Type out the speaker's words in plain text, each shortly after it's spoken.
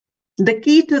The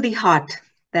key to the heart,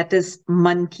 that is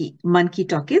Mannkey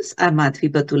Talkies. I'm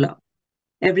Madhavi Bathula.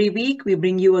 Every week, we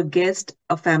bring you a guest,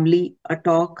 a family, a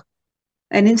talk,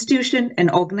 an institution,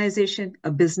 an organization, a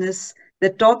business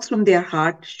that talks from their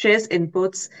heart, shares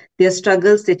inputs, their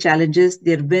struggles, their challenges,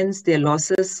 their wins, their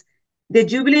losses, their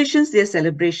jubilations, their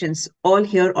celebrations, all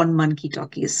here on Mannkey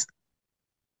Talkies.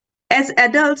 As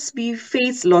adults, we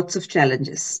face lots of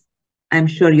challenges. I'm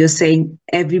sure you're saying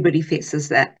everybody faces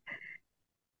that.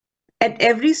 At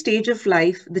every stage of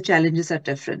life, the challenges are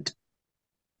different.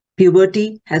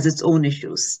 Puberty has its own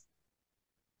issues.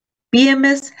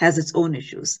 PMS has its own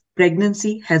issues.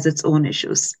 Pregnancy has its own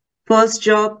issues. First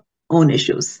job, own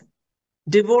issues.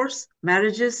 Divorce,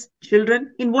 marriages,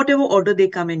 children, in whatever order they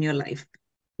come in your life.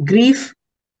 Grief,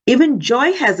 even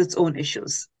joy has its own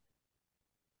issues.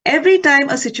 Every time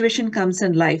a situation comes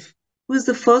in life, who is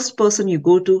the first person you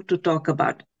go to talk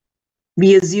about?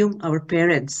 We assume our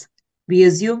parents. We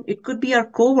assume it could be our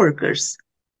co-workers.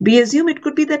 We assume it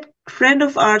could be that friend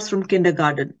of ours from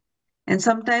kindergarten. And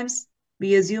sometimes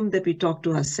we assume that we talk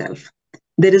to ourselves.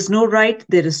 There is no right,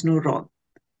 there is no wrong.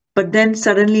 But then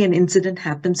suddenly an incident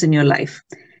happens in your life.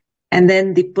 And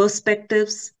then the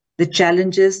perspectives, the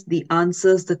challenges, the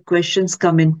answers, the questions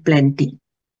come in plenty.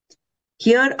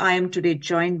 Here I am today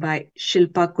joined by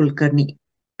Shilpa Kulkarni,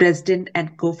 President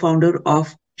and co-founder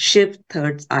of Shiv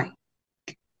Third Eye,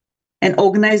 an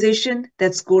organization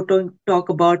that's going to talk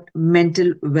about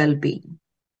mental well-being.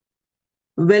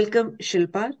 Welcome,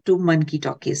 Shilpa, to Mannkey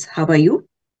Talkies. How are you?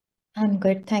 I'm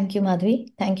good. Thank you, Madhavi.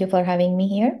 Thank you for having me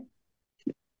here.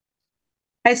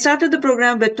 I started the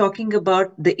program by talking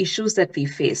about the issues that we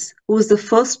face. Who is the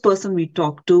first person we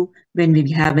talk to when we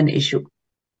have an issue?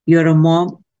 You're a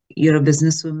mom, you're a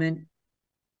businesswoman,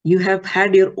 you have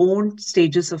had your own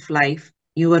stages of life.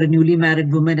 You were a newly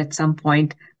married woman at some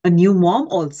point, a new mom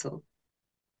also.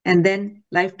 And then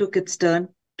life took its turn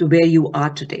to where you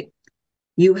are today.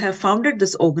 You have founded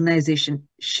this organization,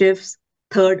 Shiv's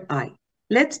Third Eye.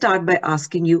 Let's start by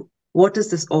asking you, what is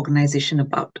this organization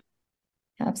about?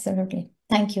 Absolutely.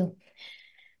 Thank you.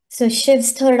 So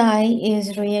Shiv's Third Eye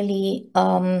is really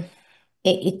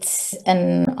it's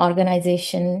an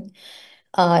organization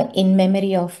in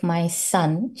memory of my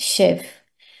son, Shiv,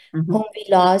 Mhm, whom we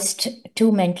lost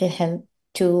to mental health,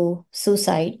 to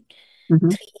suicide mhm,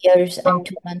 3 years and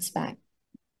 2 months back,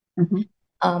 mhm.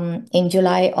 in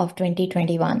July of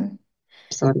 2021.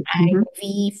 Sorry. And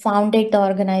we founded the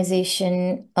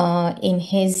organization in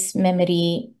his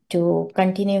memory to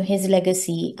continue his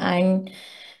legacy and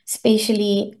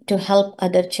especially to help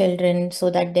other children so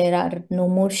that there are no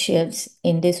more Shivs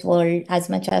in this world as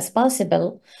much as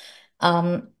possible.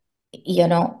 Um,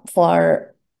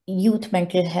 for youth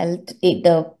mental health,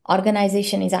 the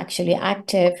organization is actually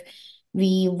active.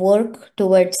 We work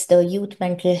towards the youth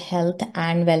mental health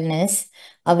and wellness,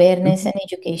 awareness Mhm, and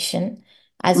education,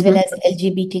 as well mhm. as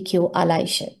LGBTQ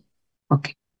allyship.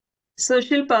 Okay. So,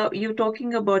 Shilpa, you're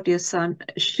talking about your son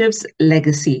Shiv's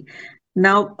legacy.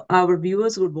 Now, our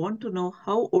viewers would want to know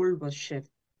how old was Shiv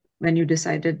when you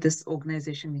decided this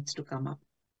organization needs to come up?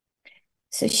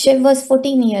 So Shiv was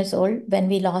 14 years old when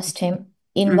we lost him.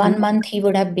 In Mm-hmm. 1 month, he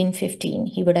would have been 15.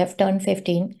 He would have turned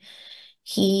 15.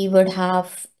 He would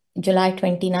have July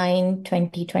 29,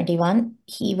 2021.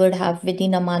 He would have,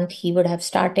 within a month, he would have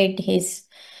started his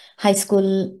high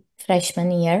school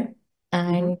freshman year,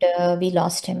 Mm-hmm. and we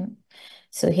lost him.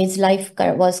 So his life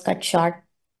was cut short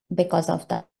because of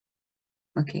that.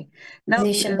 Okay. Now,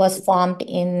 Organization was formed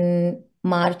in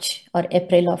March or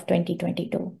April of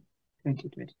 2022.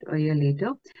 2022, a year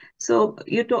later. So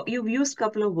you've used a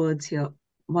couple of words here.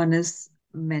 One is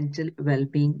mental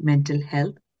well-being, mental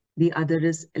health. The other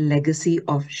is legacy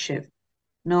of Shiv.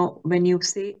 Now, when you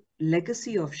say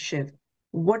legacy of Shiv,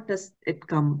 what does it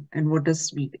come and what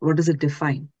does it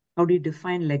define? How do you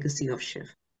define legacy of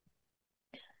Shiv?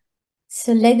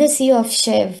 So legacy of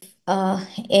Shiv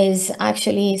is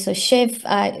actually so Shiv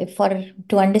for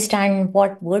to understand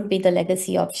what would be the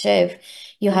legacy of Shiv,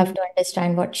 you have to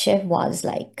understand what Shiv was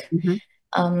like. Mm-hmm.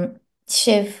 Um,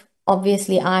 Shiv,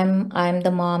 obviously, I'm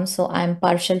the mom, so I'm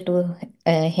partial to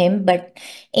him. But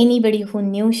anybody who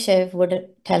knew Shiv would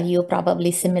tell you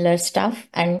probably similar stuff,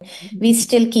 and we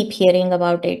still keep hearing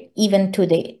about it even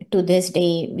today. To this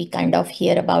day, we kind of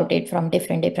hear about it from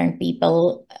different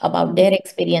people about their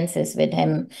experiences with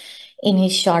him in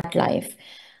his short life.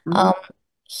 Mm-hmm. Um,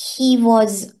 he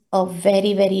was a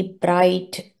very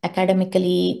bright,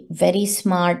 academically very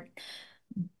smart,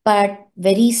 but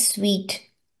very sweet,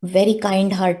 very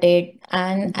kind hearted,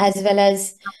 and as well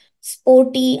as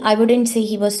Sporty, I wouldn't say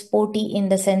he was sporty in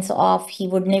the sense of he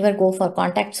would never go for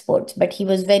contact sports, but he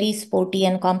was very sporty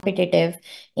and competitive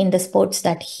in the sports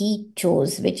that he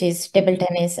chose, which is table Mhm,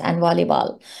 tennis and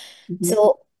volleyball. mhm,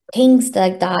 So things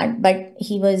like that. But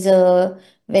he was a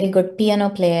very good piano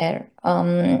player.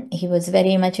 He was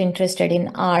very much interested in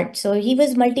art. So he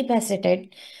was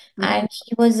multifaceted. mhm. And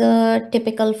he was a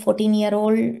typical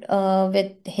 14-year-old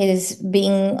with his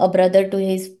being a brother to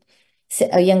his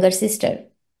younger sister.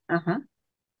 Uh-huh.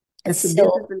 And so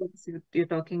this is So the legacy that you're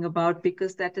talking about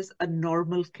because that is a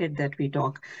normal kid that we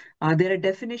talk. There are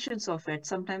definitions of it.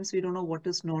 Sometimes we don't know what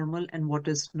is normal and what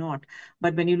is not.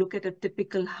 But when you look at a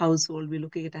typical household, we're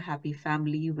looking at a happy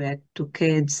family where two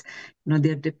kids,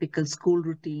 their typical school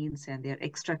routines and their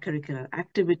extracurricular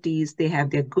activities. They have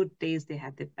their good days, they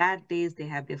have their bad days, they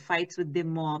have their fights with their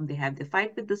mom, they have their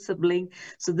fight with the sibling.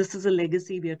 So this is a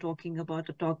legacy we are talking about,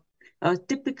 a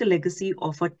typical legacy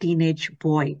of a teenage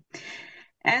boy.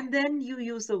 And then you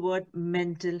use the word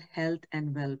mental health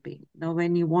and well being. Now,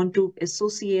 when you want to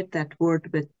associate that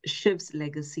word with Shiv's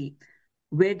legacy,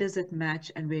 where does it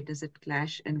match and where does it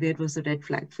clash and where was the red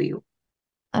flag for you?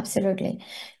 absolutely.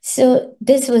 So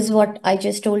this was what I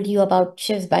just told you about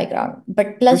Shiv's background.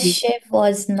 But plus, Mhm, Shiv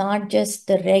was not just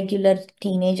the regular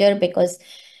teenager because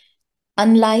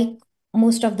unlike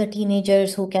most of the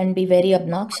teenagers who can be very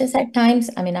obnoxious at times,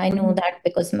 I mean, I know mhm, that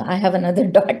because I have another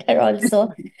daughter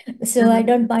also, so I mhm,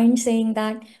 don't mind saying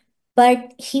that.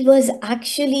 But he was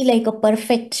actually like a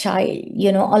perfect child,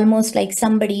 almost like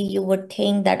somebody you would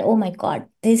think that, oh my God,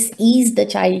 this is the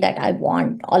child that I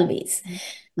want always.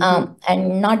 mhm,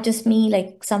 And not just me,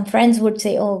 like some friends would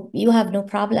say, oh, you have no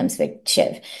problems with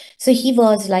Shiv. So he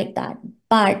was like that.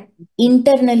 But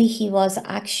internally, he was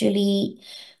actually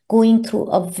going through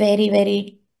a very,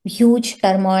 very huge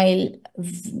turmoil,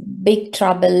 big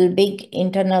trouble, big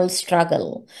internal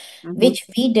struggle, mhm, which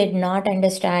we did not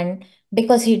understand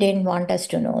because he didn't want us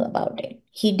to know about it.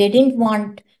 He didn't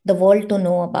want the world to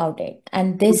know about it.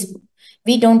 And this, mhm,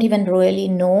 we don't even really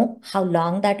know how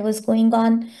long that was going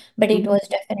on, but it mhm, was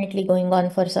definitely going on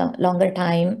for some longer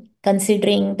time,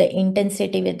 considering the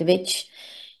intensity with which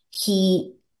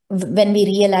he, when we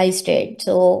realized it.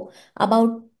 So,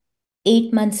 about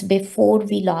 8 months before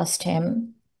we lost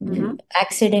him, mhm,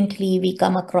 accidentally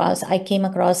I came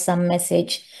across some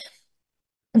message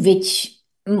which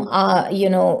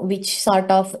which sort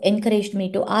of encouraged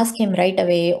me to ask him right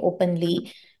away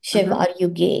openly, Shiv, mhm, are you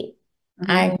gay?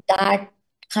 mhm, And that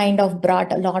kind of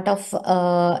brought a lot of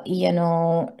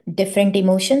different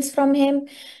emotions from him,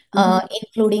 mhm,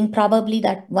 including probably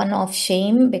that one of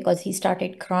shame because he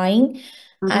started crying.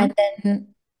 And mhm,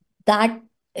 then that,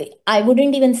 I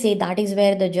wouldn't even say that is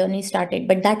where the journey started,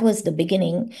 but that was the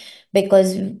beginning.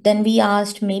 Because then we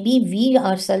asked, maybe we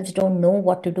ourselves don't know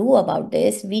what to do about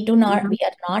this. We mhm,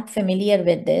 are not familiar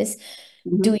with this.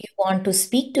 Do mhm, you want to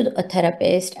speak to a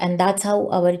therapist? And that's how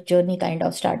our journey kind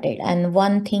of started. And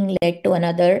one thing led to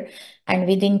another. And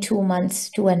within 2 months,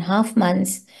 2.5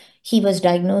 months, he was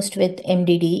diagnosed with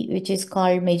MDD, which is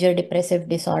called major depressive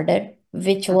disorder,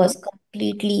 which mhm, was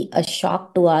completely a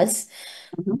shock to us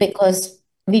mhm, because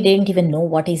we didn't even know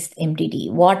what is MDD.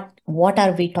 What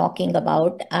are we talking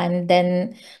about? And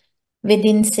then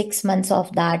within 6 months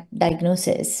of that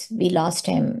diagnosis, we lost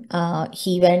him.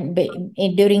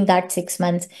 During that 6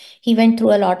 months, he went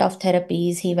through a lot of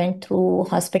therapies. He went through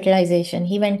hospitalization.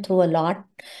 He went through a lot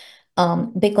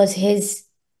because his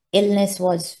illness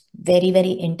was very,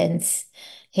 very intense.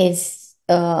 His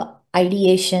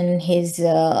ideation, his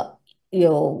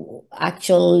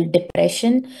actual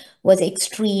depression was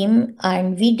extreme,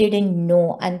 and we didn't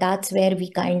know. And that's where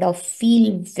we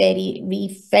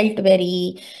felt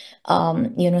very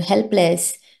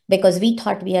helpless because we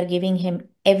thought we are giving him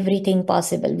everything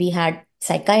possible. We had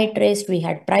psychiatrists, we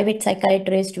had private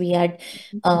psychiatrists, we had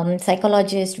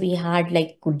psychologist, we had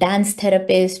like dance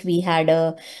therapist, we had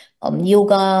a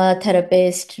yoga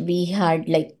therapist, we had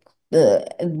like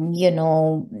you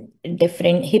know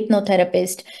different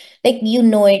hypnotherapist, like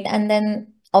it. And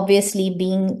then obviously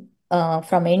being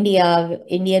from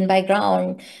Indian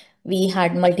background, we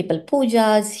had multiple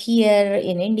pujas here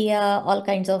in India, all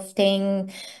kinds of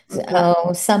things, okay,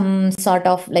 some sort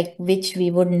of like which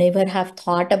we would never have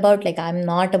thought about. Like, I'm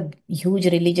not a huge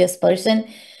religious person,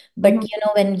 but mhm,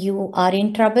 when you are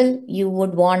in trouble, you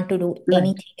would want to do right.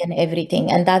 anything and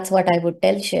everything. And that's what I would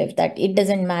tell Shiv, that it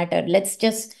doesn't matter. Let's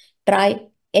just try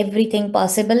everything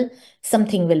possible.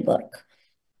 Something will work.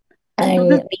 So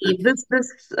And we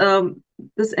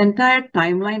this entire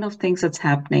timeline of things that's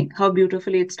happening, how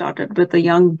beautifully it started with a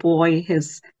young boy,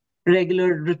 his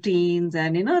regular routines,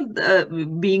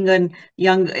 and being a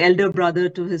young elder brother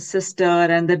to his sister,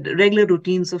 and the regular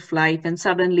routines of life. And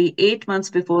suddenly 8 months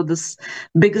before this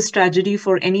biggest tragedy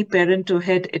for any parent to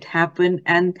hit, it happened.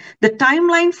 And the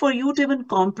timeline for you to even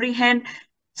comprehend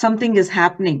something is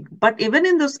happening. But even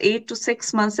in those 8 to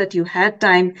 6 months that you had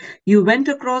time, you went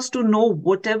across to know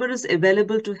whatever is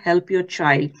available to help your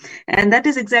child. And that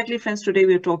is exactly, friends, today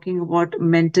we're talking about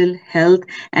mental health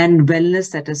and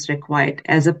wellness that is required.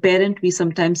 As a parent, we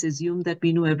sometimes assume that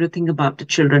we know everything about the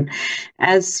children.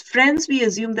 As friends, we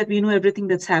assume that we know everything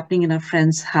that's happening in our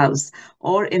friend's house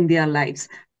or in their lives.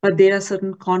 But there are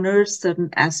certain corners, certain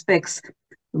aspects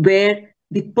where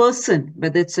the person,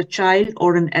 whether it's a child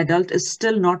or an adult, is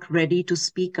still not ready to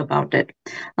speak about it.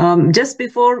 Just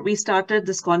before we started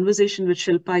this conversation with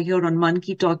Shilpa here on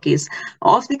Mannkey Talkies,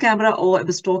 off the camera, I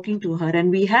was talking to her,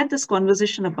 and we had this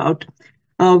conversation about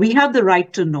we have the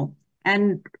right to know.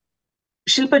 And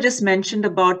Shilpa just mentioned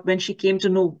about when she came to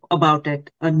know about it,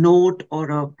 a note or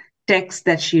a text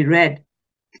that she read.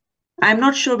 I'm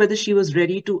not sure whether she was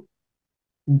ready to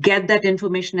get that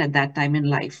information at that time in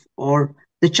life, or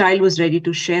the child was ready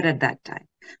to share at that time.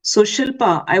 So,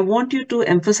 Shilpa, I want you to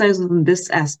emphasize on this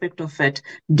aspect of it.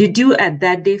 Did you at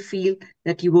that day feel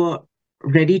that you were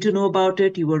ready to know about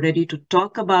it, you were ready to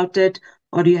talk about it,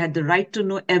 or you had the right to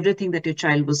know everything that your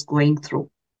child was going through?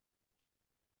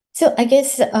 So I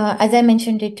guess, as I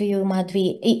mentioned it to you,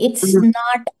 Madhvi, it's Mm-hmm.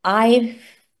 not, I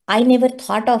never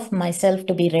thought of myself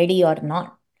to be ready or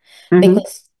not, Mm-hmm.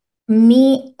 because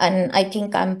me, and I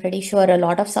think I'm pretty sure a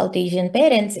lot of South Asian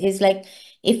parents is like,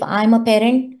 if I'm a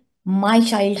parent, my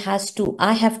child has to,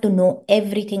 I have to know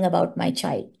everything about my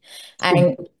child,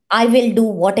 and I will do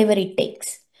whatever it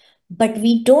takes. But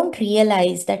we don't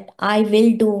realize that I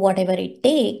will do whatever it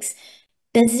takes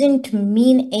doesn't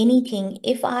mean anything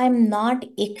if I'm not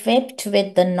equipped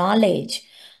with the knowledge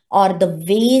or the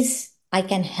ways I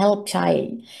can help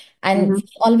child. And Mm-hmm. we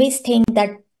always think that,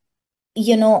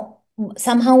 you know,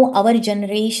 somehow our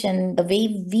generation, the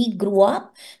way we grew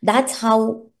up, that's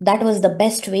how, that was the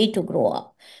best way to grow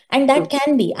up. And that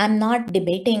can be, I'm not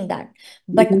debating that.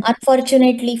 But Mm-hmm.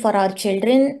 unfortunately for our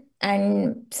children,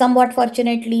 and somewhat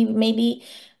fortunately, maybe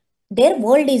their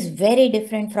world is very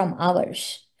different from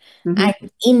ours. Mm-hmm.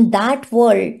 And in that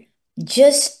world,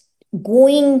 just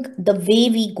going the way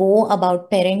we go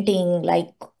about parenting,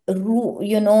 like, The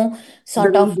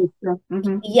sort rule of, book stuff.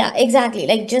 Mm-hmm. yeah, exactly.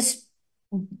 Like just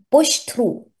push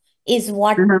through is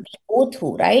what Uh-huh. we go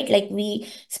through, right? Like we,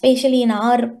 especially in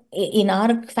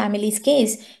our family's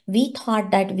case, we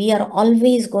thought that we are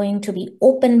always going to be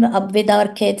open up with our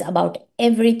kids about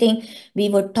everything. We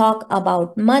would talk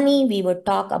about money, we would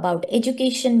talk about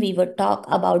education, we would talk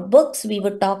about books, we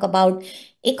would talk about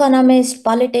economics,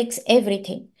 politics,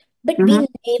 everything. But Mm-hmm. we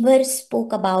never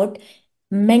spoke about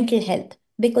mental health,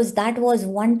 because that was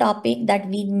one topic that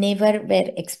we never were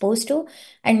exposed to.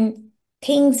 And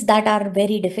things that are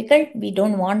very difficult, we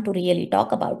don't want to really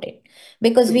talk about it,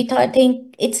 because we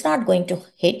think it's not going to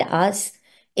hit us,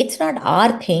 it's not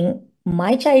our thing,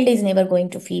 my child is never going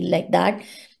to feel like that.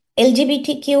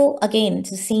 LGBTQ, again,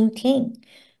 it's the same thing.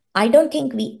 I don't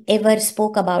think we ever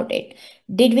spoke about it.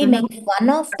 Did we Mm-hmm. make fun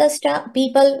of the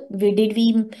people?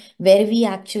 Were we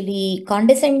actually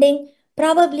condescending?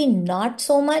 Probably not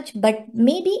so much, but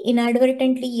maybe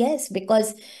inadvertently, yes,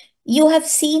 because you have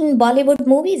seen Bollywood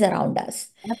movies around us.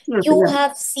 Absolutely, You yeah.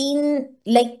 have seen,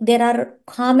 like, there are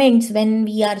comments when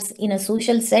we are in a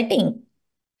social setting,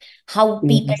 how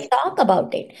people Yes. talk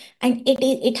about it, and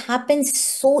it happens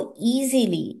so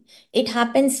easily, it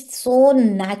happens so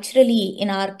naturally in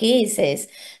our cases,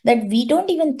 that we don't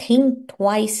even think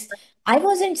twice. I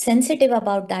wasn't sensitive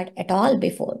about that at all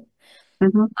before.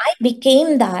 Mm-hmm. I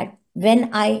became that when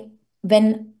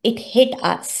it hit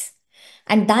us.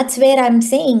 And that's where I'm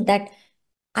saying that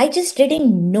I just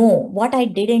didn't know what I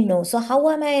didn't know. So, how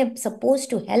am I supposed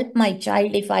to help my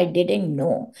child if I didn't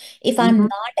know? If I'm Mm-hmm.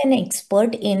 not an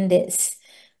expert in this,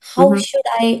 how Mm-hmm. should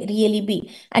I really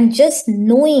be? And just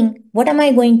knowing, what am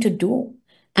I going to do?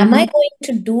 Am I Mm-hmm. going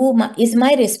to do, is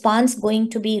my response going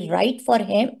to be right for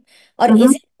him? Or Mm-hmm.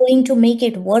 is it going to make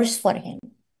it worse for him?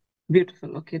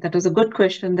 Beautiful. Okay, that was a good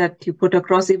question that you put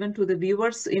across even to the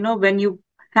viewers. When you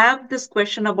have this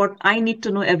question about, I need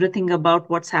to know everything about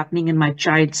what's happening in my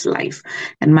child's life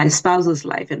and my spouse's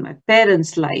life and my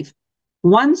parents' life.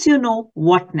 Once you know,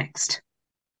 what next?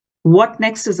 What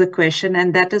next is the question,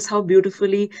 and that is how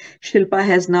beautifully Shilpa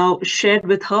has now shared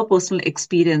with her personal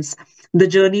experience the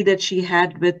journey that she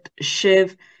had with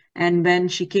Shiv, and when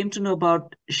she came to know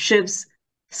about Shiv's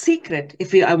secret,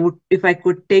 if I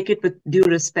could take it with due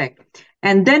respect,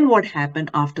 and then what happened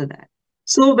after that.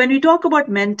 So when we talk about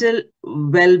mental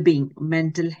well-being,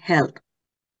 mental health,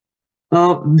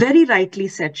 very rightly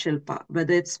said, Shilpa,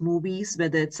 whether it's movies,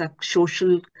 whether it's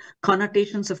social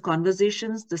connotations of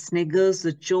conversations, the sniggers,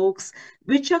 the jokes,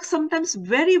 which are sometimes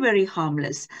very, very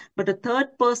harmless. But a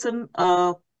third person,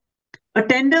 a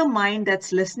tender mind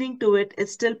that's listening to it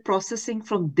is still processing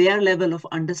from their level of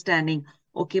understanding.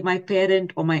 Okay, my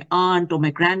parent or my aunt or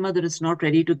my grandmother is not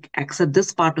ready to accept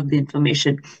this part of the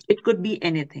information. It could be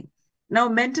anything. Now,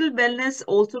 mental wellness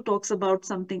also talks about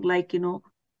something like,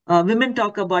 women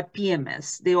talk about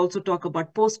PMS. They also talk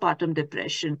about postpartum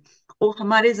depression. Oh,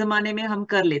 हमारे ज़माने में हम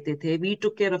कर लेते थे. We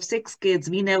took care of 6 kids.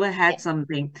 We never had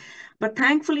something. But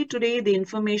thankfully today, the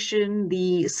information,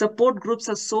 the support groups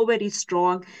are so very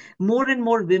strong. More and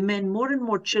more women, more and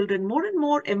more children, more and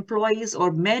more employees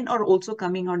or men are also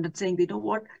coming on and saying, you know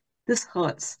what, this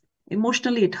hurts.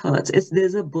 Emotionally, it hurts.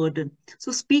 There's a burden.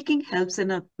 So speaking helps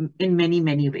in many,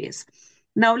 many ways.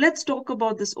 Now let's talk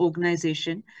about this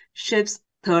organization, Shiv's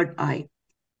Third Eye.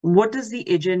 What is the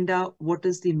agenda? What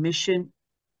is the mission?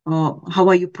 How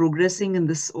are you progressing in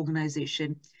this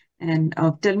organization? And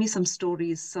tell me some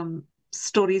stories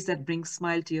that bring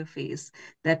smile to your face,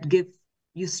 that give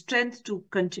you strength to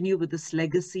continue with this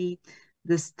legacy,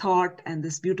 this thought, and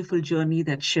this beautiful journey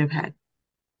that Shiv had.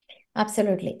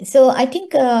 Absolutely. So I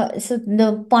think so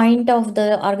the point of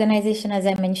the organization, as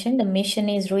I mentioned, the mission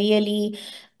is really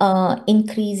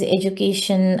increase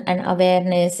education and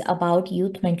awareness about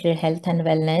youth mental health and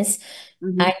wellness,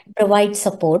 Mm-hmm. and provide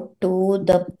support to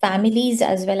the families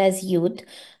as well as youth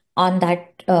on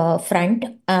that front,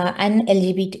 and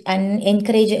LGBT, and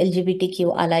encourage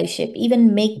LGBTQ allyship,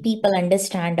 even make people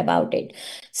understand about it.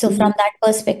 So Mm-hmm. from that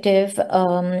perspective,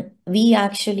 we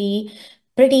actually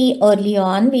pretty early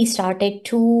on we started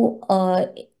two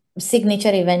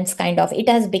signature events. Kind of it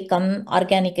has become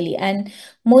organically, and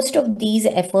most of these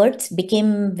efforts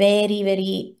became very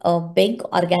very big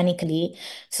organically.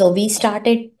 So we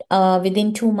started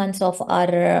within 2 months of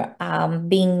our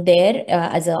being there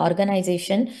as an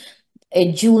organization.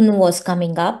 June was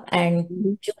coming up, and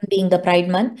Mm-hmm. June being the Pride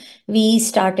month, we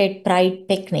started Pride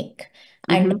Picnic.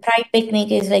 Mm-hmm. And Pride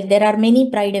Picnic is like there are many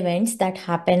Pride events that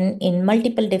happen in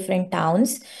multiple different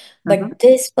towns. Uh-huh. But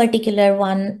this particular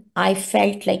one, I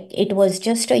felt like it was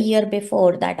just a year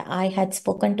before that I had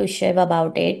spoken to Shiv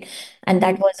about it. And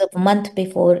Mm-hmm. that was a month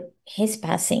before his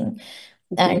passing.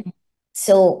 Okay. And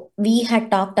so we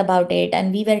had talked about it,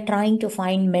 and we were trying to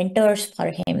find mentors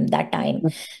for him that time,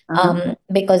 Uh-huh.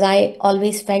 because I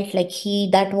always felt like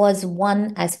that was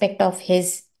one aspect of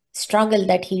his struggle,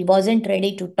 that he wasn't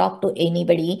ready to talk to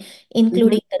anybody, Mm-hmm.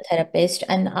 including the therapist.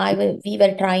 And we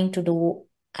were trying to do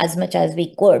as much as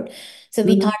we could. So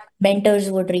we Mm-hmm. thought mentors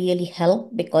would really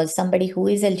help, because somebody who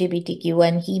is LGBTQ,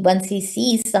 and once he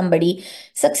sees somebody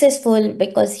successful,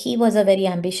 because he was a very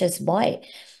ambitious boy.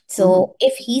 Mm-hmm. So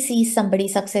if he sees somebody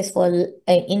successful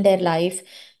in their life,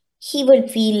 he will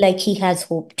feel like he has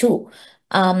hope too.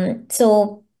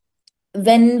 So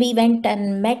when we went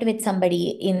and met with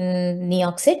somebody in New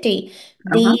York City,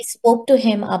 Uh-huh. they spoke to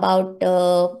him about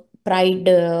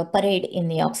Pride parade in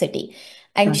New York City.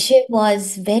 And Right. Shiv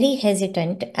was very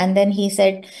hesitant. And then he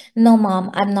said, "No,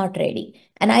 mom, I'm not ready."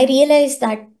 And I realized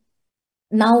that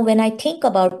now when I think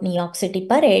about New York City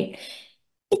parade,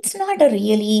 it's not a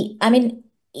really, I mean,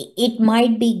 it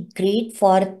might be great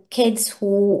for kids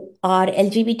who are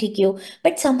LGBTQ,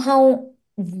 but somehow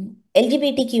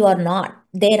LGBTQ or not,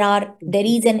 there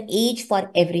is an age for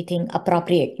everything,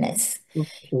 appropriateness.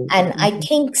 Okay. And I Mm-hmm.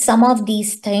 think some of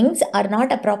these things are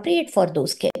not appropriate for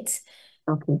those kids.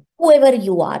 Okay. Whoever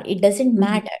you are, it doesn't Mm-hmm.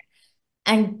 matter.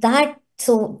 And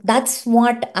that's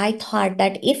what I thought,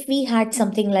 that if we had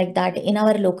something like that in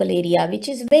our local area, which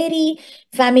is very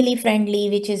family friendly,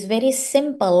 which is very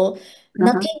simple, Uh-huh.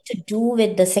 nothing to do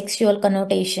with the sexual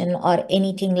connotation or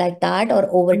anything like that, or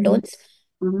Mm-hmm. overtones,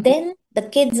 Mm-hmm. then the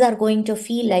kids are going to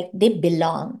feel like they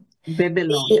belong. They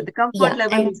belong. They, The comfort yeah,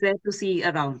 level and is there to see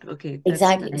around. Okay, that's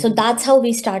exactly. So nice. that's how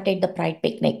we started the Pride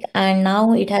Picnic. And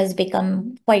now it has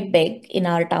become quite big in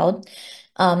our town.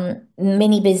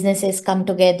 Many businesses come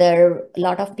together, a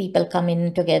lot of people come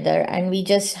in together, and we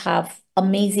just have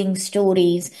amazing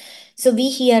stories. So we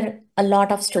hear a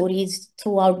lot of stories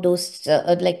throughout those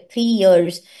like 3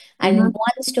 years. And Mm-hmm.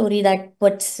 one story that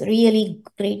puts really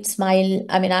great smile.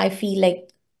 I mean, I feel like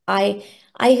I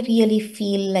I really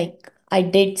feel like I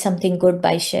did something good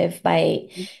by Shiv by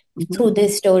Mm-hmm. through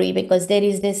this story, because there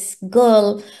is this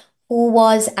girl who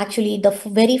was actually the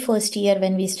very first year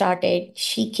when we started.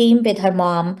 She came with her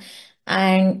mom,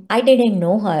 and I didn't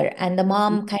know her. And the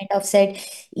mom kind of said,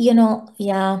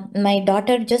 "Yeah, my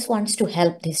daughter just wants to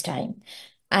help this time."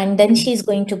 and then she's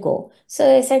going to go.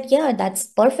 So I said, yeah, that's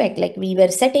perfect. Like we were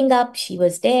setting up, she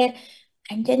was there.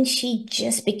 And then she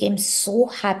just became so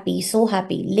happy, so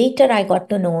happy. Later, I got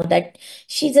to know that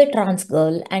she's a trans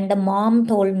girl. And the mom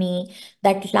told me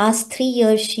that last 3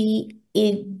 years, she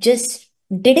just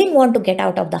didn't want to get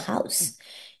out of the house.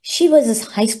 She was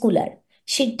a high schooler.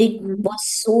 She Mhm. was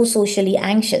so socially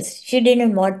anxious. She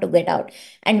didn't want to get out.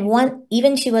 And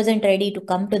even she wasn't ready to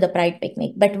come to the Pride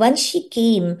picnic. But once she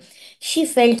came, she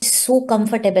felt so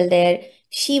comfortable there.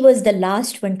 She was the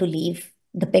last one to leave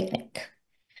the picnic.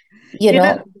 You You know,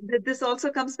 know, this also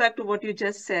comes back to what you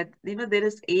just said. You know, there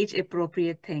is age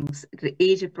appropriate things,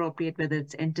 age appropriate, whether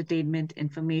it's entertainment,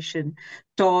 information,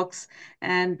 talks,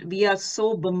 and we are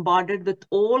so bombarded with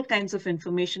all kinds of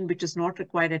information which is not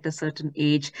required at a certain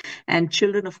age. And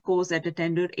children, of course, at a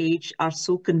tender age are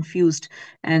so confused,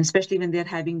 and especially when they're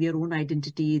having their own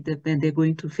identity, when they're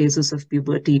going through phases of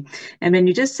puberty. And when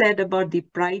you just said about the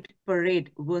pride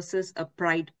parade versus a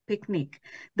pride picnic,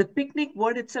 the picnic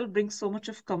word itself brings so much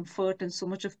of comfort and so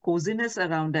much of coziness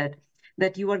around it,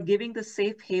 that you are giving the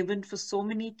safe haven for so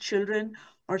many children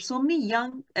or so many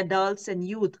young adults and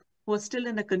youth who are still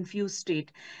in a confused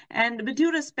state. And with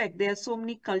due respect, there are so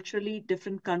many culturally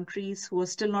different countries who are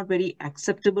still not very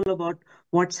acceptable about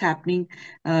what's happening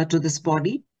to this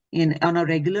body in on a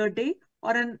regular day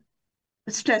or an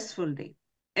stressful day.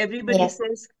 Everybody yes.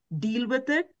 says deal with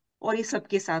it और ये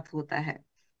सबके साथ होता है.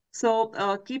 So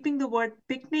keeping the word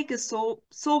picnic is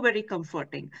so very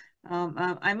comforting.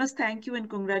 I must thank you and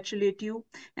congratulate you.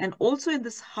 And also in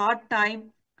this hard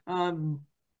time, um,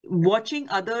 watching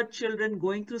other children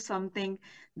going through something,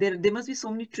 there must be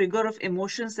so many trigger of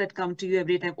emotions that come to you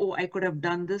every time. Oh, I could have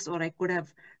done this or I could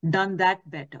have done that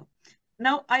better.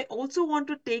 Now, I also want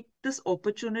to take this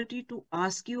opportunity to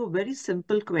ask you a very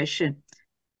simple question.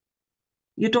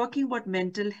 You're talking about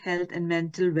mental health and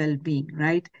mental well-being,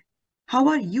 right? How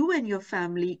are you and your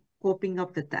family coping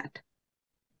up with that?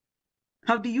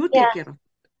 How do you Yeah. take care of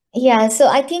Yeah. So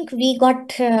I think we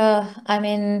got, I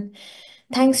mean,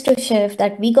 thanks to Shiv,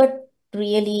 that we got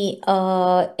really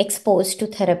exposed to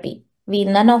therapy.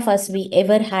 None of us, we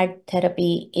ever had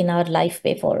therapy in our life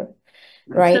before,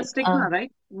 it? It's a right? stigma,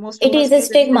 right? Most It of us is a feel it's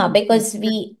stigma stigma. because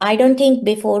I don't think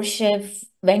before Shiv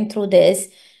went through this,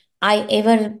 I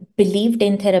ever believed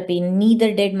in therapy.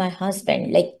 Neither did my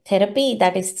husband. Like therapy,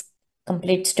 that is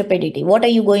complete stupidity. What are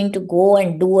you going to go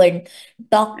and do and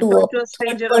talk And to a talk to a third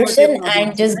stranger about your person and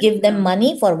problems, just right? give them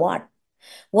money for what?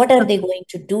 What are they going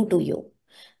to do to you?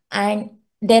 And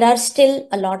there are still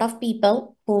a lot of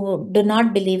people who do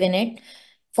not believe in it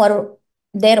for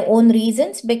their own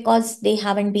reasons because they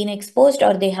haven't been exposed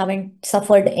or they haven't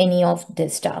suffered any of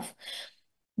this stuff.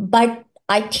 But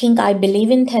I think I believe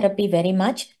in therapy very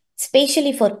much,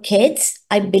 especially for kids.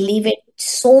 I believe it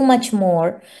so much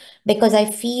more because I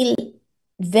feel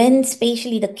when,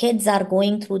 especially the kids are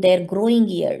going through their growing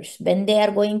years, when they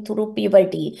are going through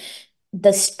puberty, the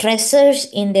stressors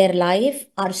in their life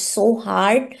are so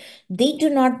hard, they do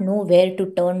not know where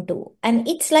to turn to. And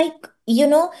it's like,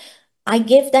 I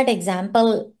give that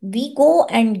example. We go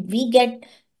and we get,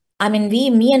 I mean,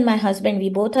 me and my husband, we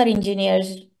both are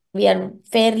engineers. We are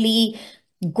fairly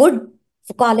good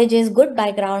colleges, good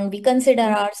background. We consider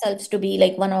Mhm. ourselves to be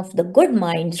like one of the good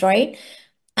minds, right?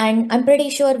 And I'm pretty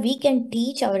sure we can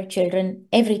teach our children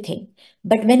everything.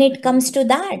 But when it comes to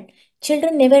that,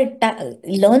 children never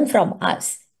learn from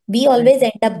us. We Right. always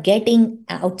end up getting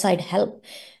outside help.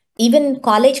 Even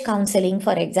college counseling,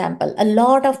 for example, a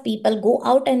lot of people go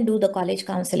out and do the college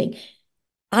counseling.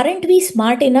 Aren't we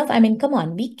smart enough? I mean, come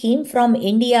on, we came from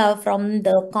India, from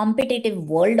the competitive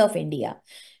world of India.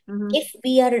 Mhm. If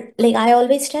we are like, I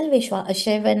always tell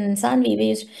Shiv and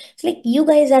Sanvi, it's like you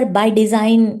guys are by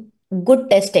design good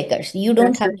test takers. You don't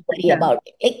That's have it. to worry Yeah. about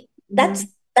it. Like, that's Mhm.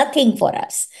 nothing for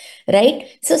us, right?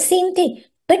 So same thing.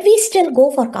 But we still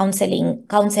go for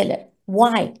counselor.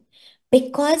 Why?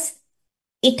 Because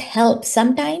it helps.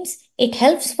 Sometimes it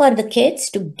helps for the kids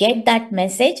to get that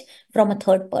message from a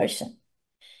third person.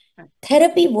 Right.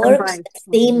 Therapy works Unbiased. the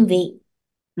Mhm. same way.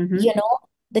 Mhm. You know,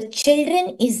 the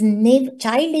child is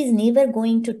never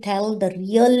going to tell the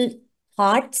real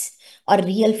thoughts or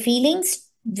real feelings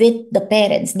with the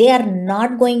parents. They are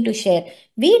not going to share.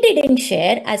 We didn't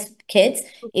share as kids.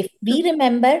 True. If we True.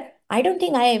 remember, I don't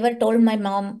think I ever told my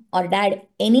mom or dad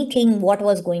anything what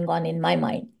was going on in my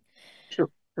mind. True.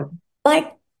 True.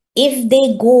 But if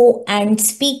they go and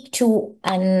speak to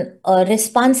a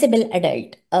responsible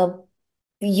adult,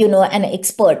 an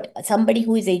expert, somebody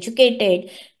who is educated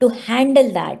to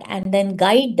handle that and then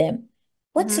guide them,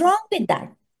 what's Mhm. wrong with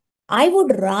that? I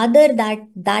would rather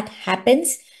that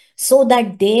happens so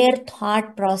that their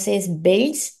thought process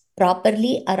builds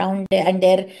properly around and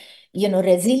their,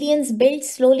 resilience built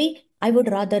slowly, I would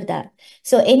rather that.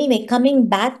 So anyway, coming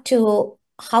back to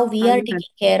how we are Understand.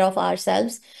 taking care of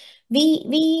ourselves,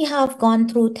 we have gone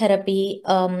through therapy,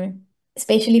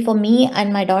 especially for me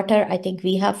and my daughter. I think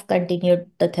we have continued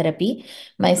the therapy.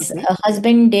 My Okay.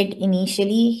 husband did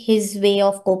initially. His way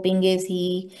of coping is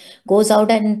he goes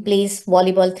out and plays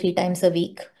volleyball 3 times a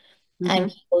week, and Mm-hmm.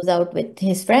 he goes out with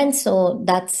his friends. So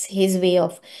that's his way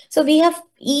of. So we have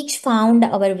each found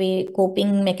our way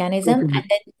coping mechanism, Coping and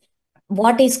then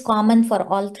what is common for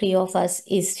all three of us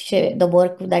is the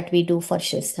work that we do for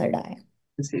Shiv's third eye.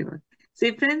 receiver.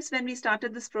 See, friends, when we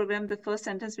started this program, the first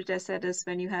sentence which I said is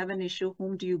when you have an issue,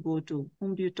 whom do you go to?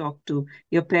 Whom do you talk to?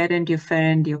 Your parent, your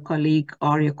friend, your colleague,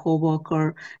 or your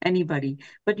coworker, anybody.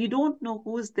 But you don't know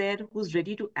who's there, who's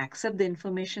ready to accept the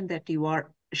information that you are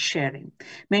sharing.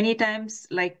 Many times,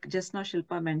 like just now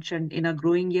Shilpa mentioned, in our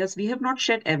growing years, we have not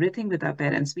shared everything with our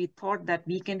parents. We thought that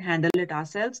we can handle it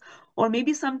ourselves, or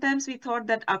maybe sometimes we thought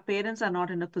that our parents are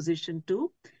not in a position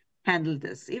to handle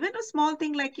this. Even a small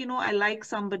thing like, I like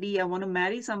somebody, I want to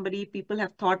marry somebody, people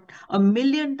have thought a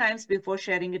million times before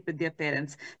sharing it with their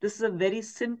parents. This is a very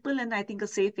simple and I think a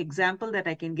safe example that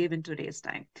I can give in today's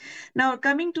time. Now,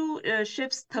 coming to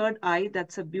Shiv's Third Eye,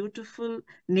 that's a beautiful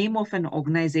name of an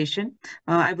organization.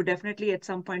 I would definitely at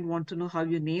some point want to know how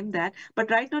you name that. But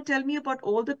right now, tell me about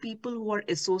all the people who are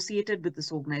associated with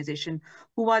this organization.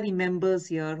 Who are the members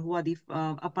here? Who are the,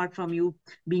 apart from you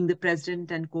being the president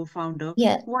and co-founder,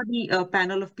 Yeah. who are the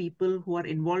panel of people who are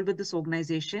involved with this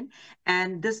organization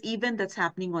and this event that's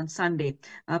happening on Sunday?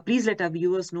 Please let our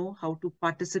viewers know how to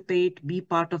participate, be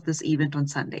part of this event on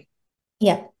Sunday.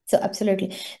 Yeah, so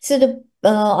absolutely. So the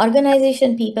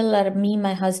organization people are me,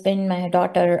 my husband, my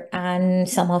daughter, and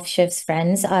some of Shiv's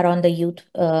friends are on the youth,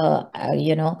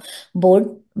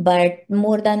 board. But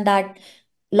more than that,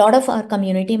 a lot of our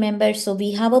community members. So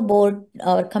we have a board.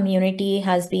 Our community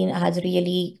has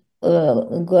really,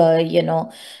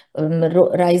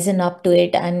 risen up to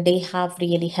it, and they have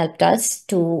really helped us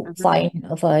to Mhm, find,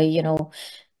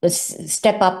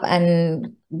 step up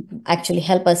and actually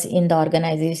help us in the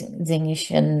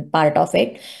organization part of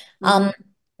it. mhm, Um,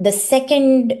 the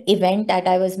second event that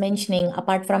I was mentioning,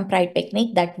 apart from Pride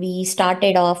Picnic, that we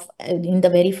started off in the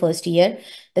very first year,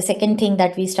 the second thing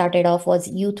that we started off was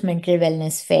Youth Mental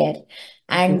Wellness Fair.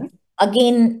 okay. And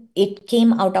again, it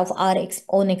came out of our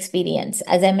own experience.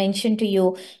 As I mentioned to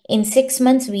you, in 6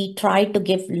 months, we tried to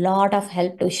give a lot of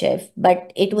help to Shiv,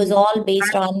 but it was Mhm, all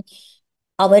based on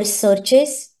our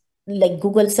searches, like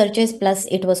Google searches, plus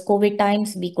it was COVID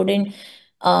times. We couldn't,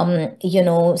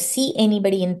 see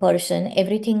anybody in person.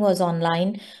 Everything was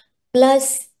online.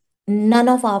 Plus, none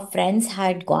of our friends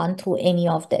had gone through any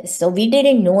of this. So we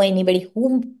didn't know anybody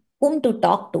whom to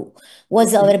talk to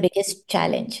was okay. our biggest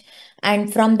challenge.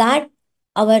 And from that,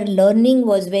 our learning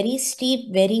was very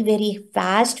steep, very, very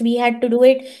fast. We had to do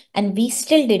it, and we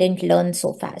still didn't learn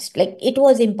so fast. Like it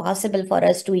was impossible for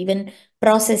us to even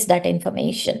process that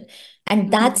information.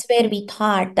 And Mhm, that's where we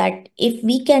thought that if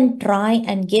we can try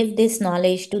and give this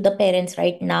knowledge to the parents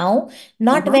right now,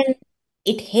 not uh-huh, when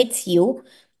it hits you,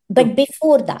 but true.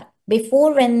 before that,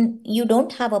 before when you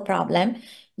don't have a problem,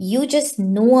 you just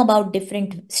know about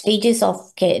different stages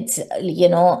of kids,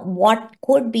 what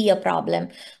could be a problem,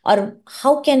 or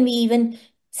how can we even,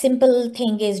 simple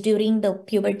thing is during the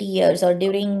puberty years or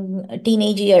during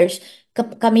teenage years,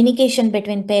 communication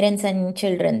between parents and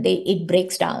children, it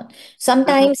breaks down.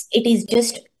 Uh-huh, Sometimes it is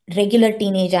just regular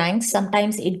teenage angst,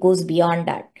 sometimes it goes beyond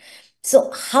that.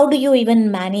 So, how do you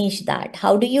even manage that?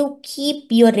 How do you keep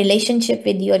your relationship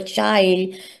with your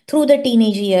child through the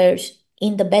teenage years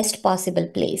in the best possible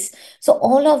place? So,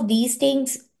 all of these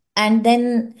things, and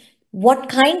then what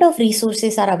kind of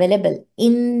resources are available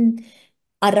in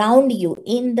around you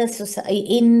in the society,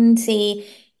 in say,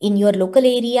 in your local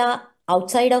area,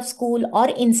 outside of school or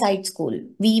inside school.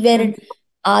 We were mhm,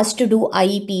 asked to do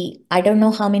IEP. I don't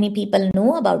know how many people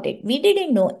know about it. We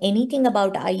didn't know anything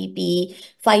about IEP,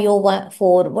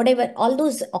 504, whatever, all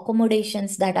those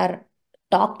accommodations that are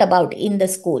talked about in the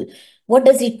school. What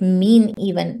does it mean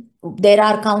even? There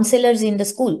are counselors in the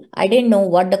school. I didn't know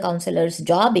what the counselor's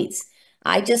job is.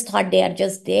 I just thought they are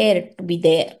just there to be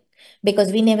there,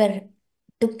 because we never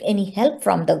took any help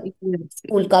from the yes,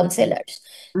 school okay. counselors.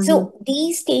 Mhm, So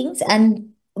these things, and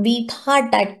we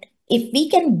thought that if we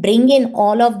can bring in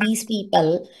all of these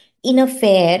people in a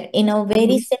fair, in a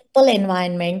very mhm, simple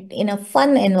environment, in a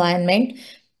fun environment,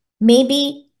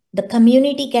 maybe the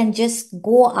community can just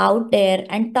go out there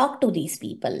and talk to these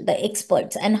people, the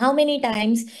experts. And how many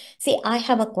times, see, I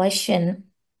have a question.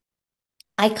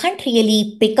 I can't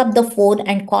really pick up the phone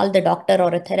and call the doctor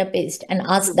or a therapist and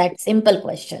ask True. that simple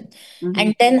question. Mm-hmm.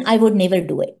 And then I would never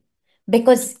do it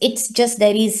because it's just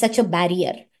there is such a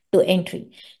barrier to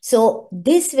entry. So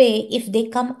this way, if they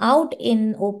come out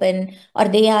in open or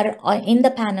they are in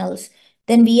the panels,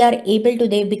 then we are able to,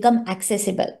 they become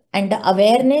accessible, and the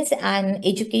awareness and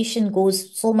education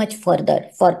goes so much further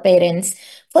for parents,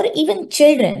 for even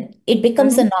children. It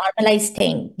becomes a Mm-hmm. normalized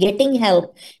thing. Getting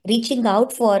help, reaching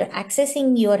out for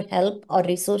accessing your help or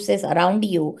resources around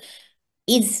you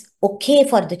is okay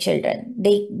for the children.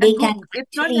 They And can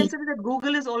it's not actually. necessary that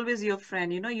Google is always your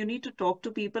friend. You need to talk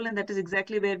to people, and that is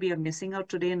exactly where we are missing out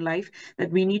today in life.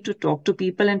 That we need to talk to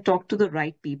people and talk to the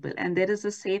right people. And there is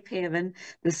a safe haven,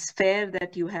 this fair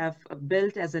that you have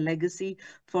built as a legacy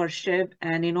for Shiv,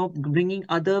 and bringing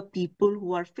other people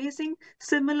who are facing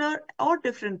similar or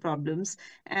different problems,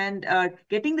 and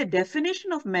getting the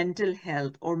definition of mental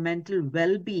health or mental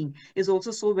well-being is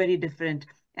also so very different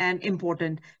and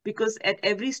important, because at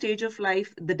every stage of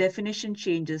life the definition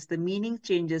changes, the meaning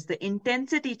changes, the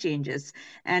intensity changes,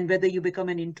 and whether you become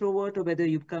an introvert or whether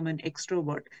you become an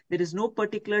extrovert, there is no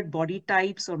particular body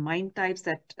types or mind types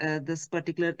that this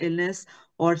particular illness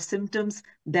or symptoms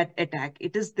that attack.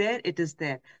 It is there, it is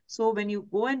there. So when you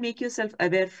go and make yourself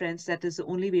aware, friends, that is the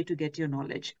only way to get your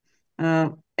knowledge. uh,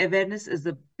 Awareness is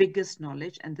the biggest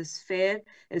knowledge, and this fair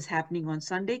is happening on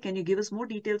Sunday. Can you give us more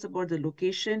details about the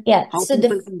location, Yeah, how so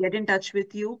people the can get in touch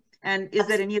with you, and is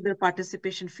there any other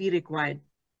participation fee required?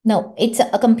 no, it's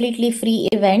a completely free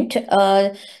event.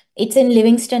 It's in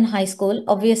Livingston High School.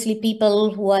 Obviously,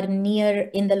 people who are near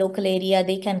in the local area,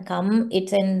 they can come.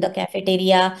 It's in the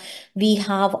cafeteria. We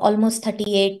have almost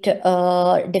 38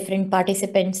 different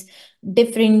participants,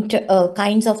 different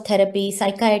kinds of therapy,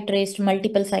 psychiatrist,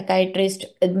 multiple psychiatrist,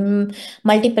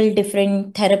 multiple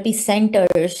different therapy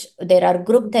centers. There are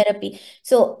group Mhm. therapy.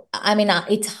 So, I mean,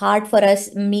 it's hard for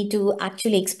me to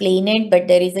actually explain it, but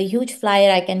there is a huge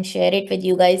flyer. I can share it with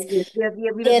you guys. Yes,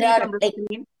 we will There see it are on the like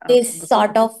screen. this Bathula.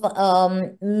 sort of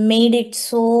made it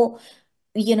so,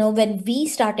 when we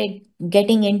started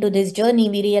getting into this journey,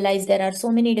 we realized there are so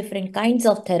many different kinds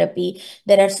of therapy,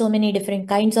 there are so many different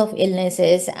kinds of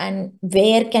illnesses, and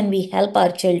where can we help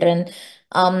our children?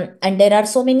 And there are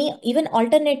so many even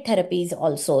alternate therapies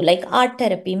also, like art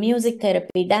therapy, music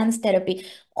therapy, dance therapy.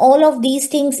 All of these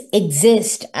things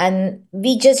exist and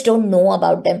we just don't know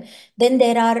about them. Then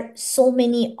there are so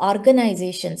many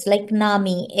organizations like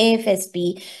NAMI,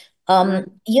 AFSP.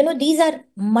 These are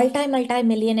multi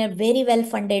millionaire, very well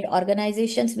funded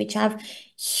organizations which have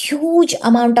huge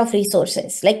amount of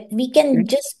resources. Like we can Okay.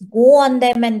 just go on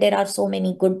them and there are so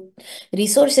many good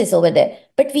resources over there.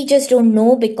 But we just don't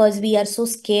know because we are so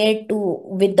scared to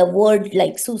with the word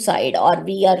like suicide, or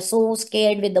we are so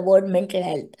scared with the word mental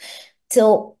health.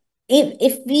 So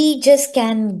if we just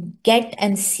can get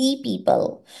and see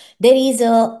people, there is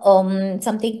a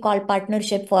something called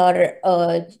partnership for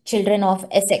children of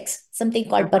Essex, something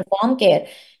called Uh-huh. Perform Care.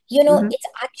 Mhm. It's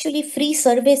actually free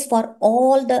service for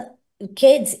all the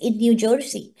kids in New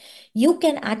Jersey. You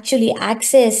can actually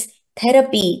access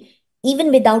therapy even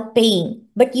without paying,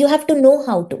 but you have to know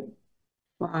how to.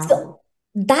 Wow. So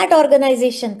that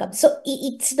organization comes. So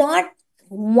it's not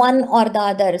one or the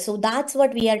other. So that's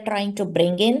what we are trying to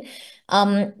bring in.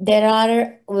 There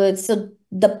are so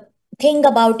the thing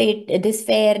about it, this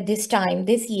fair, this time,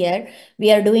 this year,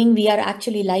 we are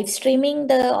actually live streaming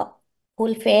the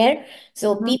whole fair.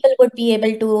 So Mhm. people would be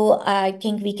able to, I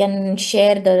think we can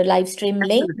share the live stream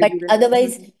link, Absolutely, but we will.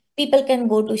 otherwise Mhm. people can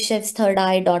go to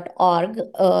chefsthirdeye.org,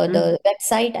 Mhm. the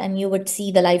website, and you would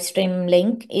see the live stream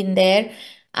link in there.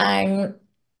 And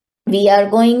we are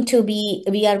going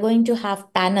to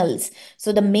have panels.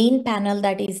 So the main panel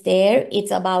that is there,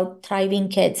 it's about thriving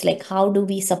kids, like how do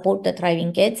we support the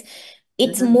thriving kids.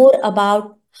 It's Mhm. more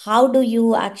about how do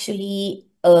you actually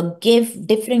give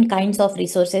different kinds of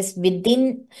resources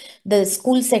within the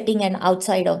school setting and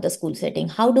outside of the school setting.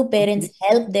 How do parents Okay.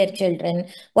 help their children?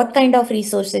 What kind of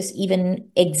resources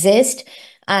even exist?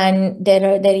 And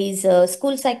there is a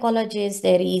school psychologist,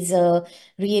 there is a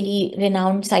really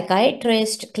renowned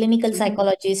psychiatrist, clinical Mhm.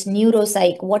 psychologist,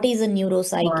 neuropsych. What is a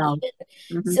neuropsych Wow. even?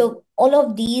 Mhm. So all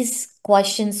of these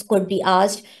questions could be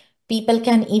asked. People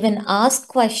can even ask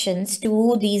questions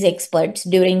to these experts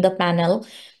during the panel.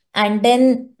 And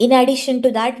then, in addition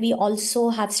to that, we also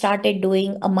have started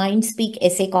doing a Mind Speak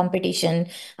essay competition.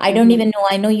 I don't Mhm. even know.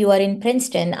 I know you are in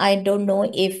Princeton. I don't know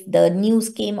if the news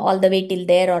came all the way till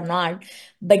there or not.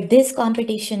 But this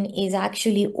competition is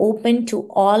actually open to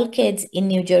all kids in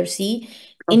New Jersey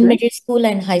in Okay. middle school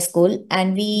and high school.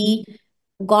 And Mhm.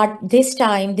 got this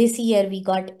time, this year, we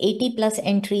got 80 plus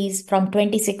entries from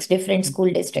 26 different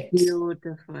school districts.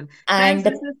 Beautiful. Friends, And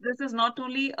the this is not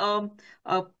only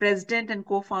a president and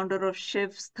co-founder of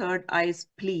Shiv's Third Eyes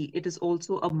plea, it is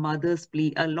also a mother's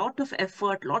plea. A lot of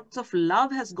effort, lots of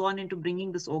love has gone into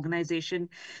bringing this organization.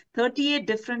 38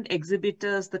 different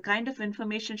exhibitors, the kind of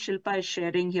information Shilpa is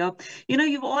sharing here. You know,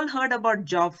 you've all heard about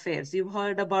job fairs, you've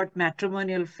heard about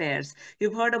matrimonial fairs,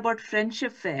 you've heard about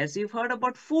friendship fairs, you've heard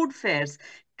about food fairs.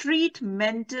 Treat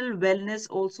mental wellness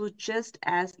also just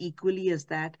as equally as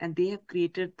that, and they have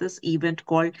created this event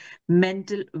called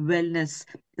Mental Wellness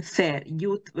Fair,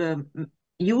 youth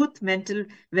mental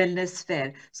wellness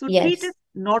fair. So treat yes. it,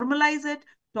 normalize it,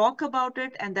 talk about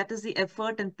it, and that is the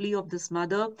effort and plea of this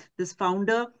mother, this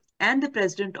founder, and the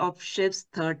president of Shiv's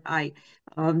Third Eye.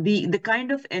 The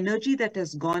kind of energy that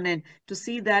has gone in to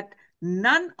see that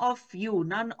none of you,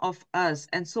 none of us,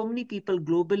 and so many people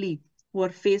globally who are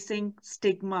facing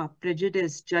stigma,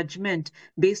 prejudice, judgment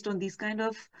based on these kind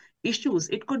of issues.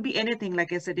 It could be anything,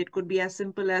 like I said, it could be as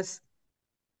simple as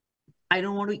I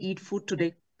don't want to eat food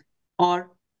today,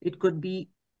 or it could be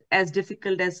as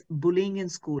difficult as bullying in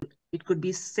school. It could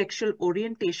be sexual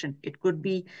orientation. It could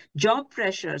be job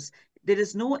pressures. There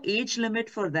is no age limit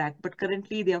for that, but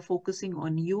currently they are focusing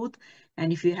on youth.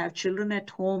 And if you have children at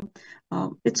home,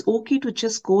 it's okay to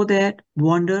just go there,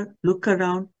 wander, look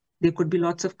around. There could be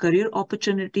lots of career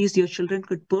opportunities your children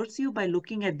could pursue by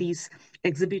looking at these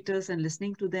exhibitors and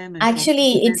listening to them and talking to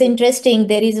Actually, it's them. interesting.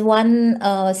 There is one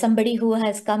somebody who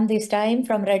has come this time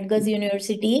from Rutgers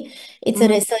University. It's a Mhm.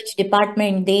 research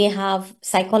department. They have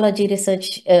psychology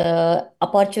research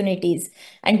opportunities,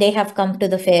 and they have come to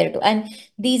the fair too. And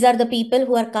these are the people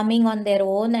who are coming on their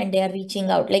own and they are reaching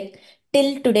out. Like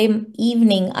till today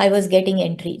evening, I was getting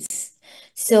entries.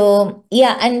 So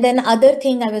yeah, and then other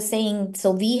thing I was saying,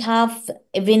 so we have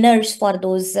winners for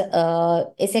those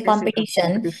essay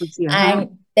competition, Competitions, yeah. Huh?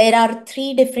 and there are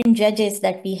three different judges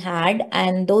that we had,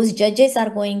 and those judges are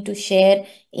going to share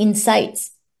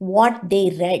insights, what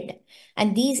they read.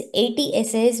 And these 80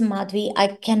 essays, Madhvi, I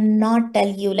cannot tell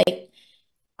you, like,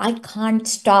 I can't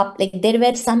stop. Like, there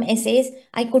were some essays,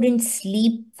 I couldn't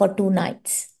sleep for 2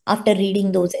 nights after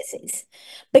reading those essays.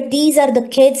 But these are the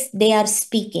kids, they are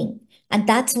speaking. And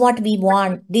that's what we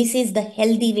want. This is the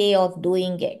healthy way of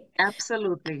doing it.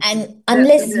 Absolutely. And The,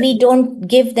 unless we don't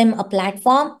give them a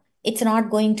platform, it's not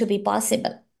going to be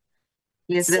possible.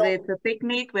 Yes, whether So it's a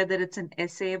picnic, whether it's an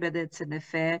essay, whether it's an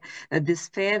affair, this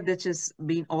fair that is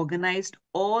being organized,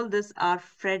 all these are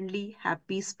friendly,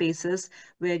 happy spaces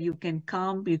where you can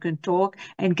come, you can talk,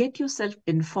 and get yourself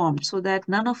informed so that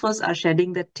none of us are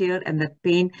shedding that tear and that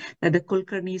pain that the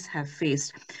Kulkarnis have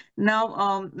faced.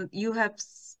 Now, you have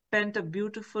spent a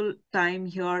beautiful time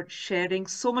here sharing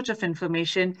so much of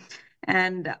information.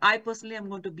 And I personally am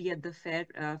going to be at the fair.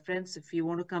 Friends, if you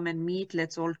want to come and meet,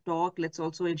 let's all talk. Let's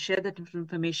also share that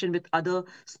information with other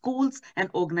schools and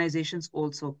organizations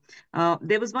also.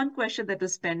 There was one question that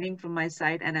was pending from my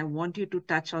side, and I want you to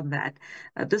touch on that.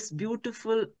 This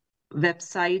beautiful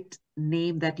website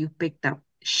name that you picked up,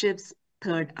 Shiv's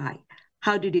Third Eye.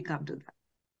 How did you come to that?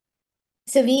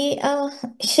 So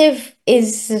Shiv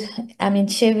is, I mean,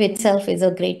 Shiv itself is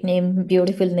a great name,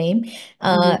 beautiful name.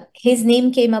 Mhm. His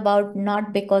name came about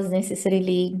not because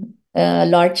necessarily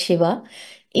Lord Shiva.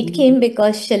 It Mhm. came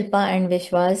because Shilpa and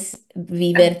Vishwas,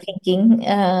 we were thinking,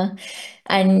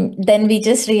 and then we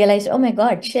just realized, oh my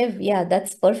God, Shiv, yeah,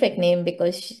 that's perfect name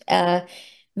because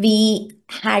we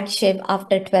had Shiv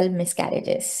after 12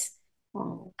 miscarriages.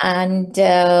 Oh. And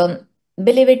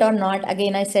believe it or not,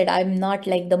 again, I said I'm not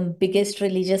like the biggest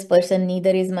religious person, neither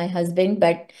is my husband,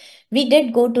 but we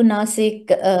did go to Nasik,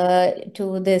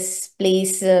 to this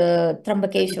place,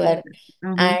 Trambakeshwar,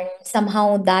 Mhm. and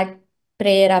somehow that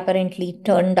prayer apparently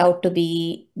turned out to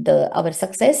be our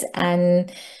success.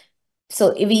 And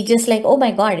so we just like, oh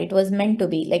my God, it was meant to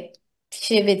be. Like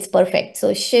Shiv, it's perfect.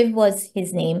 So Shiv was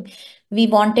his name. We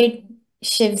wanted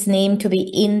Shiv's name to be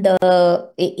in the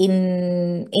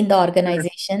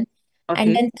organization.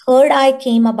 And Okay. then third eye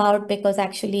came about because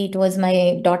actually it was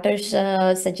my daughter's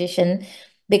suggestion,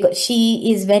 because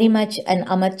she is very much an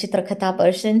Amar Chitrakatha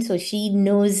person. So she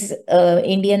knows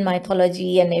Indian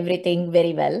mythology and everything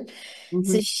very well.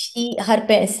 So Mhm.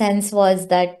 her sense was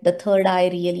that the third eye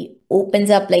really opens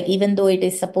up, like even though it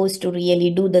is supposed to really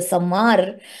do the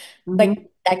samar, but Mhm.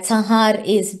 that sahar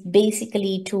is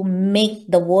basically to make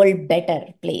the world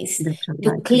better place, That's to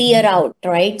right. clear out,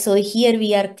 right? So here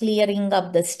we are clearing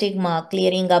up the stigma,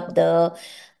 clearing up the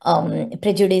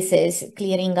prejudices,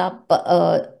 clearing up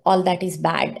all that is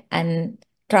bad, and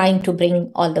trying to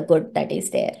bring all the good that is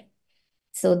there.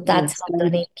 So that's Yes. how the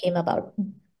name came about.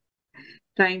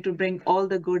 trying to bring all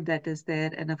the good that is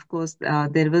there. And of course,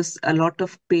 there was a lot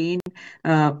of pain,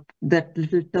 that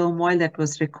little turmoil that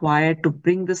was required to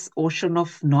bring this ocean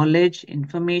of knowledge,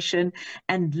 information,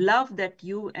 and love that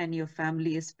you and your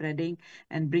family is spreading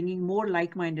and bringing more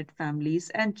like minded families.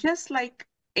 And just like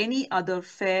any other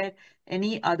fair,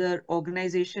 any other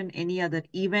organization, any other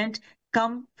event,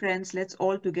 come, friends, let's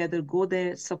all together go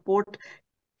there, support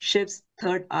Shiv's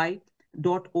Third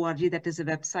Eye.org. That is a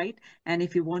website. And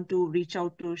if you want to reach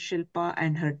out to Shilpa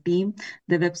and her team,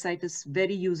 the website is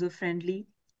very user friendly,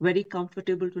 very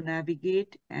comfortable to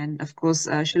navigate. And of course,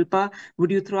 Shilpa,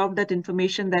 would you throw out that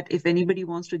information that if anybody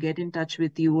wants to get in touch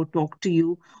with you or talk to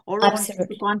you or wants to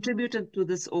Absolutely. contribute to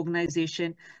this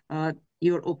organization,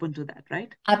 you're open to that,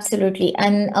 right? Absolutely.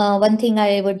 And one thing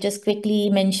I would just quickly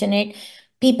mention it,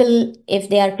 people, if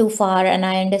they are too far, and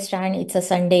I understand it's a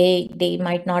Sunday, they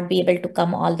might not be able to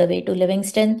come all the way to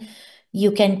Livingston.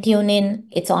 You can tune in.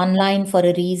 It's online for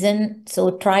a reason.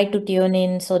 So try to tune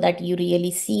in so that you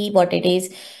really see what it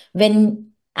is.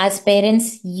 When, as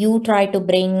parents, you try to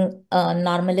bring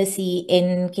normalcy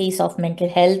in case of mental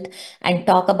health and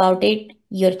talk about it.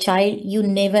 Your child, you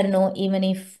never know, even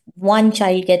if one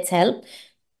child gets help,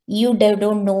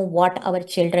 don't know what our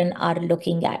children are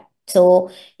looking at.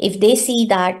 So if they see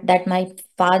that my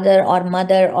father or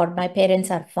mother or my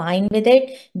parents are fine with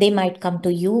it, they might come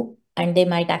to you and they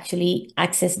might actually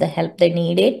access the help they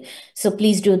needed. So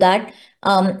please do that.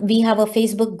 We have a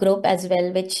Facebook group as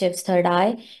well with Shiv's Third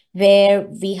Eye, where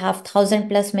we have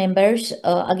 1,000+ members.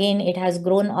 Again, it has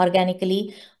grown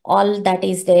organically. All that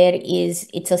is there is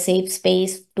it's a safe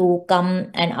space to come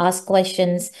and ask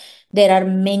questions. There are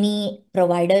many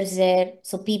providers there,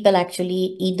 so people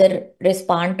actually either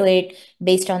respond to it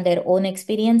based on their own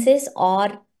experiences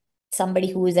or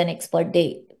somebody who is an expert.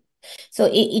 So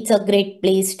it's a great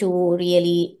place to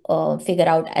really figure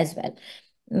out as well.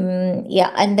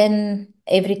 Yeah, and then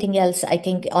everything else, I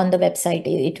think on the website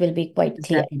it will be quite It's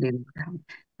clear. definitely.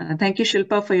 Thank you,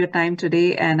 Shilpa, for your time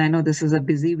today. And I know this is a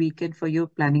busy weekend for you,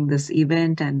 planning this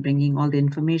event and bringing all the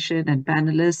information and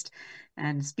panelists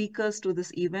and speakers to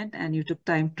this event. And you took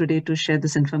time today to share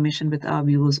this information with our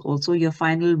viewers. Also, your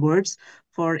final words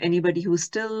for anybody who's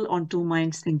still on two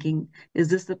minds thinking, is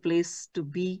this the place to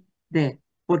be there?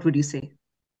 What would you say?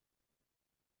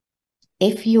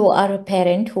 If you are a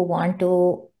parent who want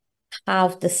to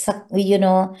have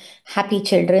happy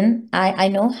children, I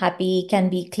know happy can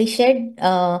be cliched,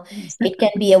 Yes. it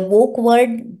can be a woke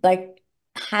word, but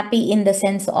happy in the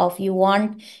sense of you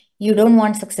don't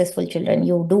want successful children,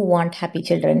 you do want happy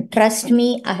children. Trust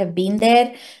me, I have been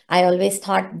there. I always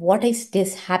thought, what is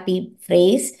this happy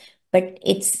phrase? But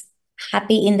it's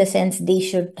happy in the sense they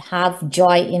should have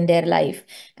joy in their life,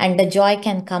 and the joy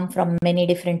can come from many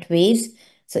different ways.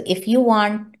 So if you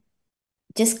want,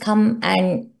 just come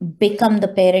and become the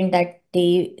parent that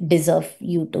they deserve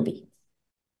you to be.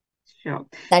 Sure.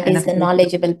 That And is of the course,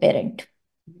 knowledgeable parent.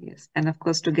 yes. And of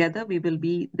course, together we will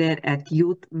be there at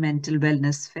Youth Mental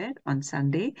Wellness Fair on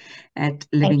Sunday at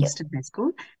Thank you. Livingston High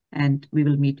School, and we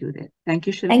will meet you there. Thank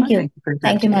you, Thank Shilpa. you. Thank you for your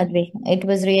time Thank you, today. Madhavi. It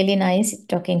was really nice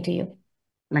talking to you.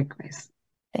 Likewise.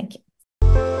 Thank you.